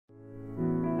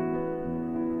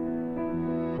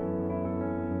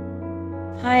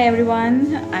Hi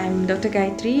everyone, I'm Dr.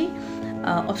 Gayatri,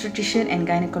 obstetrician and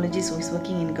gynecologist who is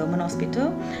working in government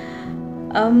hospital.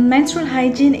 Menstrual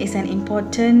hygiene is an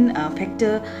important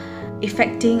factor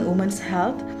affecting women's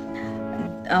health,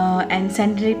 and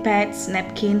sanitary pads,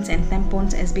 napkins and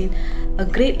tampons has been a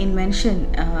great invention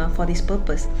for this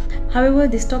purpose. However,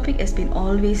 this topic has been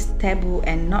always taboo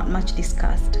and not much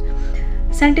discussed.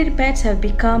 Sanitary pads have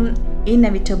become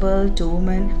inevitable to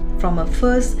women from a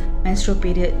first menstrual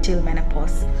period till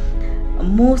menopause.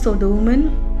 Most of the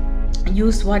women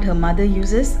use what her mother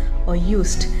uses or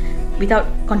used without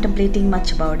contemplating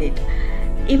much about it.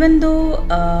 Even though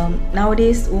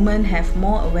nowadays women have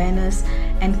more awareness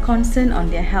and concern on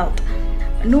their health,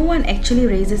 no one actually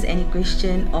raises any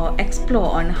question or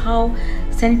explore on how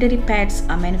sanitary pads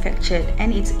are manufactured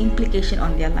and its implication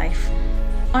on their life.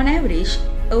 On average,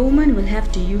 a woman will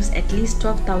have to use at least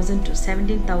 12,000 to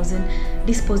 17,000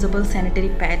 disposable sanitary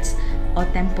pads or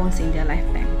tampons in their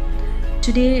lifetime.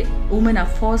 Today, women are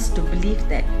forced to believe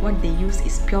that what they use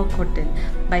is pure cotton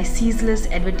by ceaseless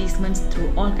advertisements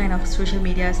through all kinds of social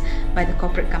medias by the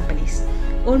corporate companies.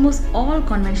 Almost all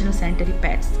conventional sanitary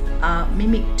pads are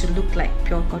mimicked to look like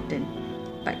pure cotton,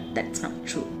 but that's not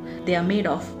true. They are made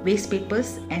of waste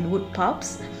papers and wood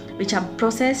pulps, which are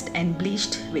processed and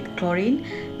bleached with chlorine,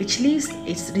 which leaves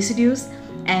its residues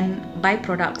and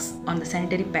byproducts on the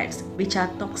sanitary pads, which are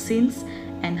toxins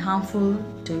and harmful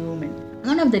to women.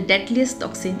 One of the deadliest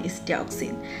toxins is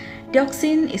dioxin.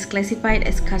 Dioxin is classified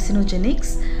as carcinogenic,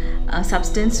 a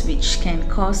substance which can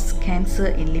cause cancer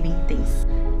in living things.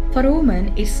 For a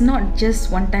woman, it's not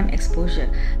just one-time exposure,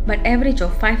 but average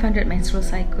of 500 menstrual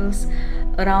cycles,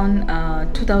 around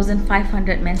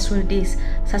 2,500 menstrual days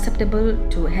susceptible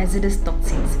to hazardous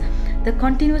toxins. The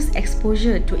continuous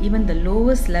exposure to even the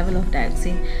lowest level of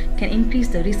dioxin can increase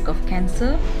the risk of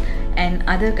cancer and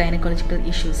other gynecological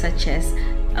issues such as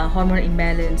hormonal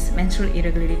imbalance, menstrual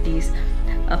irregularities,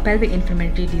 pelvic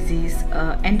inflammatory disease,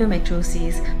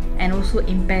 endometriosis, and also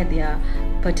impair their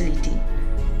fertility.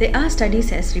 There are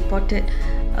studies as reported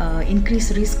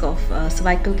increased risk of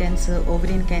cervical cancer,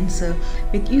 ovarian cancer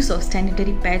with use of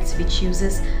sanitary pads which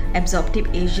uses absorptive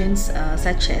agents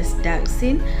such as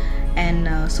dioxin and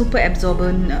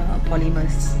superabsorbent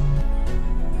polymers.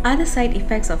 Other side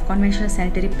effects of conventional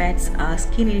sanitary pads are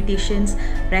skin irritations,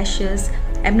 rashes,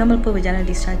 abnormal vaginal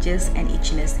discharges and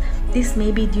itchiness. This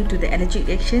may be due to the allergic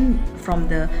reaction from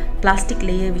the plastic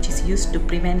layer which is used to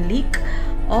prevent leak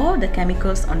or the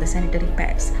chemicals on the sanitary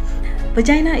pads.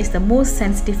 Vagina is the most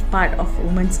sensitive part of a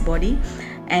woman's body,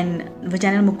 and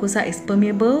vaginal mucosa is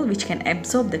permeable which can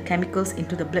absorb the chemicals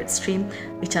into the bloodstream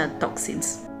which are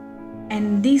toxins.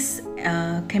 And this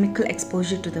chemical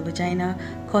exposure to the vagina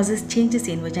causes changes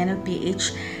in vaginal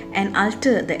pH and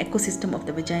alter the ecosystem of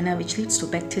the vagina, which leads to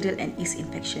bacterial and yeast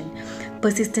infection.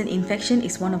 Persistent infection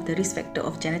is one of the risk factors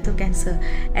of genital cancer,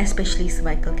 especially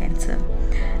cervical cancer.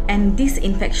 And this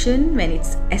infection, when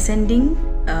it's ascending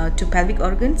to pelvic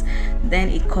organs, then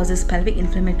it causes pelvic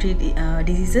inflammatory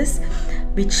diseases,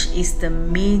 which is the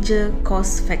major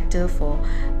cause factor for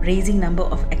raising number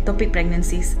of ectopic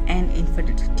pregnancies and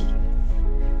infertility.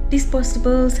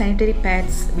 Disposable sanitary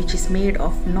pads, which is made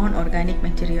of non-organic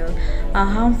material, are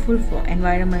harmful for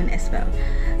environment as well.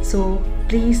 So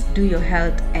please do your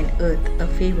health and earth a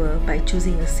favor by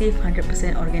choosing a safe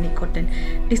 100% organic cotton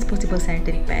disposable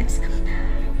sanitary pads.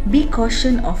 Be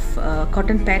cautious of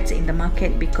cotton pads in the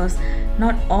market because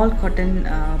not all cotton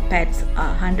pads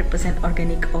are 100%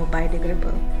 organic or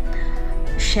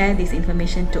biodegradable. Share this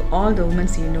information to all the women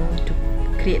you know to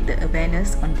create the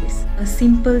awareness on this. A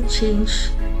simple change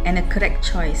and a correct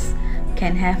choice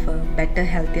can have a better,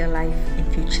 healthier life in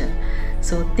future.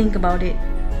 So think about it.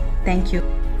 Thank you.